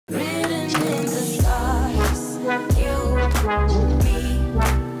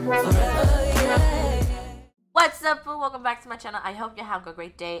welcome back to my channel. I hope you have a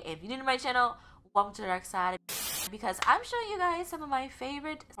great day. And if you're new to my channel, welcome to the dark side, because I'm showing you guys some of my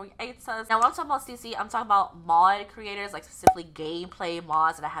favorite creators. Now when I'm talking about CC, I'm talking about mod creators, like specifically gameplay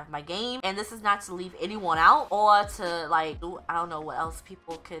mods that I have in my game. And this is not to leave anyone out or to like do, I don't know what else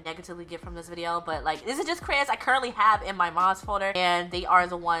people could negatively get from this video, but like this is just creators I currently have in my mods folder, and they are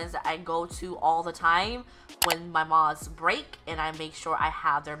the ones that I go to all the time when my mods break, and I make sure I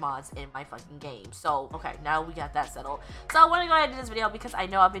have their mods in my fucking game. So okay, now we got that settled. So I want to go ahead and do this video because I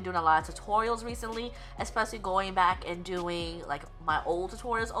know I've been doing a lot of tutorials recently, especially going back and doing like my old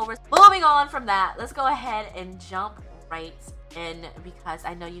tutorials over. Moving on from that, let's go ahead and jump right in, because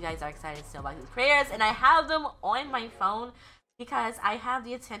I know you guys are excited to know about these creators, and I have them on my phone because I have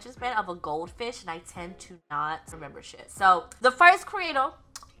the attention span of a goldfish and I tend to not remember shit. So the first creator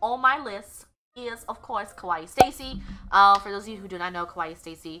on my list is of course Kawaii Stacy. For those of you who do not know, Kawaii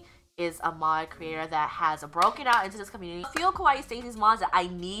Stacy is a mod creator that has broken out into this community. A few Kawaii Stacy's mods that I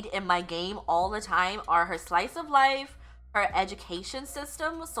need in my game all the time are her slice of life, her education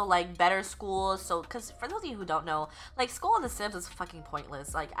system, so like better schools. So because for those of you who don't know, like school in The Sims is fucking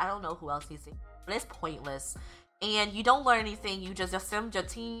pointless. Like I don't know who else needs it, but it's pointless. And you don't learn anything. You just assume your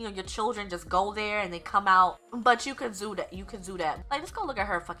teen or your children just go there and they come out. But you can do that. You can do that. Like, let's go look at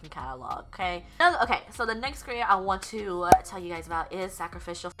her fucking catalog, okay? Okay, so the next creator I want to tell you guys about is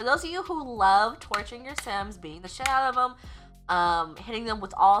Sacrificial. For those of you who love torturing your Sims, beating the shit out of them, hitting them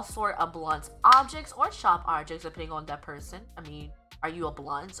with all sort of blunt objects or sharp objects, depending on that person. I mean, are you a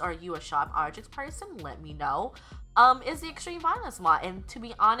blunt or are you a sharp objects person? Let me know. Is the extreme violence mod, and to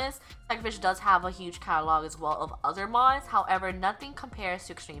be honest, Sacrificial does have a huge catalog as well of other mods. However, nothing compares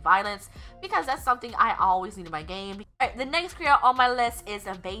to extreme violence because that's something I always need in my game. Alright, the next creator on my list is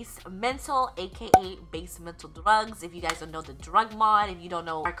a Base Mental, aka Base Mental Drugs. If you guys don't know the drug mod, if you don't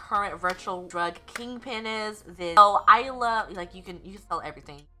know our current virtual drug kingpin is, then so I love, like, you can sell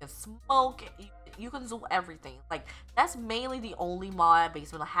everything. You can smoke, you can do everything. Like that's mainly the only mod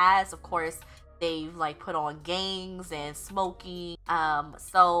Base Mental has. Of course, they've like put on gangs and smoking.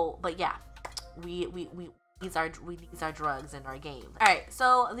 But yeah, we need our drugs in our games. All right,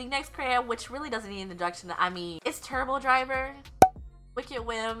 so the next creator, which really doesn't need an introduction, I mean, it's Turbo Driver, Wicked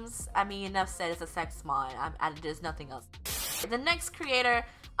Whims. I mean, enough said. It's a sex mod. There's nothing else. The next creator,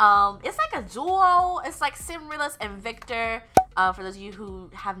 it's like a duo. It's like Simrilus and Victor. For those of you who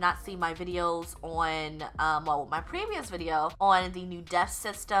have not seen my videos on, well, my previous video on the new death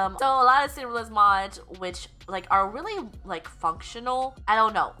system. So a lot of Simrilus mods, which like are really like functional. I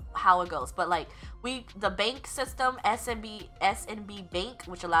don't know how it goes, but like the bank system, SNB Bank,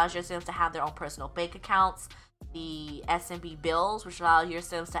 which allows your Sims to have their own personal bank accounts. The SNB bills, which allow your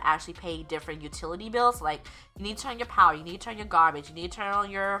Sims to actually pay different utility bills. Like you need to turn your power, you need to turn your garbage, you need to turn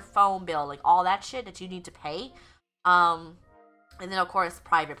on your phone bill, like all that shit that you need to pay. And then of course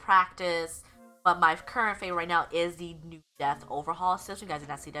private practice. But my current favorite right now is the new death overhaul system. You guys did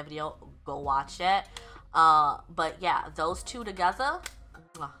not see that video, go watch it. But yeah, those two together,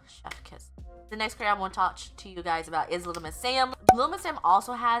 chef kiss. The next creator I want to talk to you guys about is Little Miss Sam. Little Miss Sam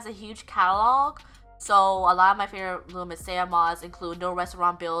also has a huge catalog. So a lot of my favorite Little Miss Sam mods include no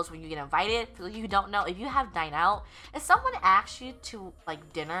restaurant bills when you get invited. For you who don't know, if you have dine out, if someone asks you to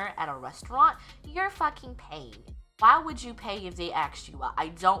like dinner at a restaurant, you're fucking paying. Why would you pay if they asked you out? I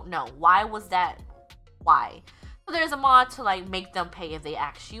don't know. Why was that? Why? So there's a mod to like make them pay if they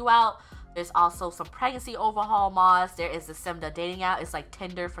ask you out. There's also some pregnancy overhaul mods. There is the Simda dating out. It's like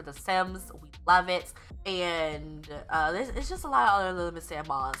Tinder for the Sims. We love it. And it's just a lot of other Little Miss Sam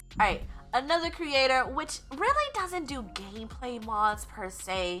mods. Alright, another creator which really doesn't do gameplay mods per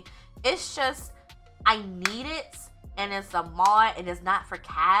se. It's just I need it, and it's a mod, and it's not for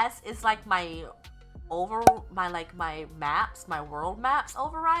cast. It's like my maps, my world maps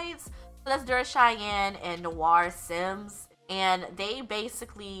overrides. So that's Dirt Cheyenne and Noir Sims, and they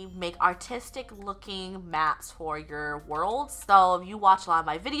basically make artistic looking maps for your worlds. So if you watch a lot of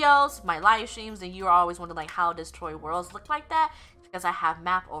my videos, my live streams, and you're always wondering like how does Troi worlds look like that, it's because I have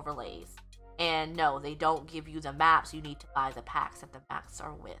map overlays. And no, they don't give you the maps. You need to buy the packs that the maps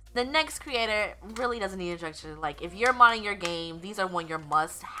are with. The next creator really doesn't need introduction. Like if you're modding your game, these are one of your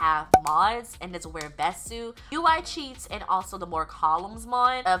must-have mods, and it's Where Besu, UI Cheats, and also the More Columns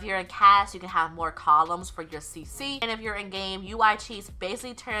mod. If you're in cast, you can have more columns for your CC. And if you're in game, UI Cheats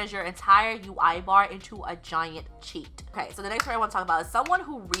basically turns your entire UI bar into a giant cheat. Okay, so the next creator I want to talk about is someone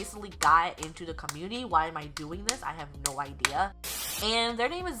who recently got into the community. Why am I doing this? I have no idea. And their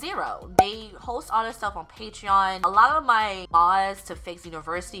name is Zero. They host all this stuff on Patreon. A lot of my mods to fix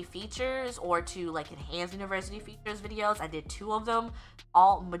university features or to like enhance university features videos, I did 2 of them.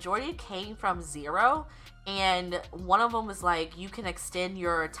 Majority came from Zero, and one of them was like you can extend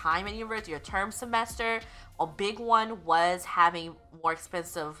your time at university, your term semester. A big one was having more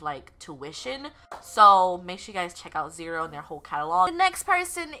expensive like tuition, so make sure you guys check out Zero and their whole catalog. The next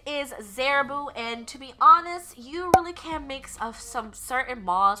person is Zerabu, and to be honest, you really can't mix of some certain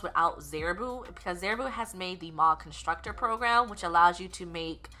mods without Zerabu, because Zerabu has made the mod constructor program, which allows you to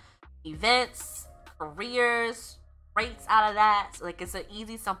make events, careers, rates out of that. Like, it's an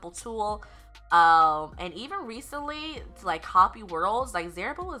easy, simple tool. And even recently, to like copy worlds, like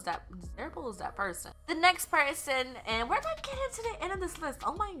Zerabu is that person. The next person, and where did I get into the end of this list?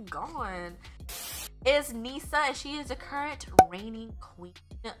 Oh my god, is Nisa, and she is the current reigning queen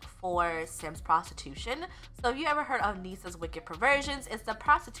for Sims prostitution. So if you ever heard of Nisa's Wicked Perversions, it's the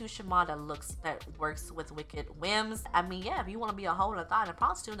prostitution mod that works with wicked whims. I mean, yeah, if you want to be a hoe and a thought and a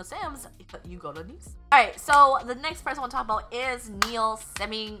prostitute in the Sims, you go to Nisa. Alright, so the next person I want to talk about is Neil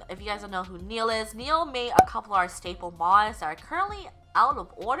Simming. If you guys don't know who Neil is, Neil made a couple of our staple mods that are currently out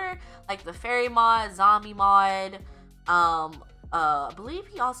of order, like the fairy mod, zombie mod, I believe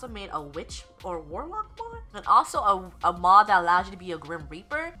he also made a witch or warlock mod, and also a mod that allows you to be a grim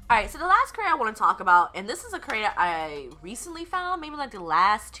reaper. Alright, so the last creator I want to talk about, and this is a creator I recently found, maybe like the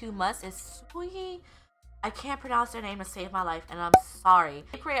last 2 months, is Sui. I can't pronounce their name to save my life, and I'm sorry.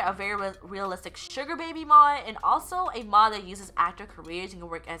 They created a very realistic sugar baby mod, and also a mod that uses actor careers. You can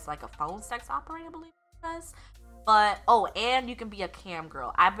work as like a phone sex operator, I believe it does. But, oh, and you can be a cam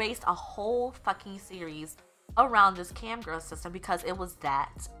girl. I based a whole fucking series around this cam girl system because it was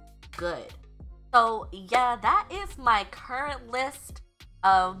that good. So yeah, that is my current list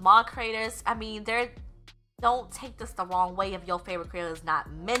of mod creators. I mean, don't take this the wrong way if your favorite creator is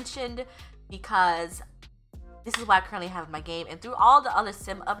not mentioned, because this is what I currently have in my game. And through all the other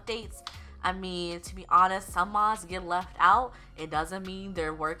sim updates, I mean, to be honest, some mods get left out. It doesn't mean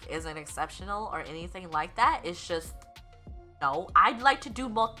their work isn't exceptional or anything like that. It's just, no, I'd like to do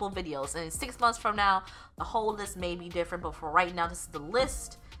multiple videos, and in 6 months from now, the whole list may be different, but for right now, this is the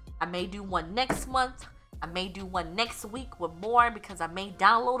list. I may do one next month. I may do one next week with more, because I may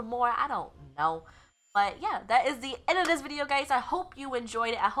download more. I don't know. But yeah, that is the end of this video, guys. I hope you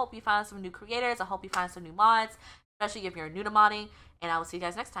enjoyed it. I hope you found some new creators. I hope you found some new mods, especially if you're new to modding. And I will see you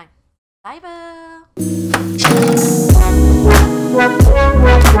guys next time. Bye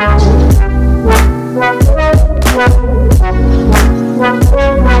bye.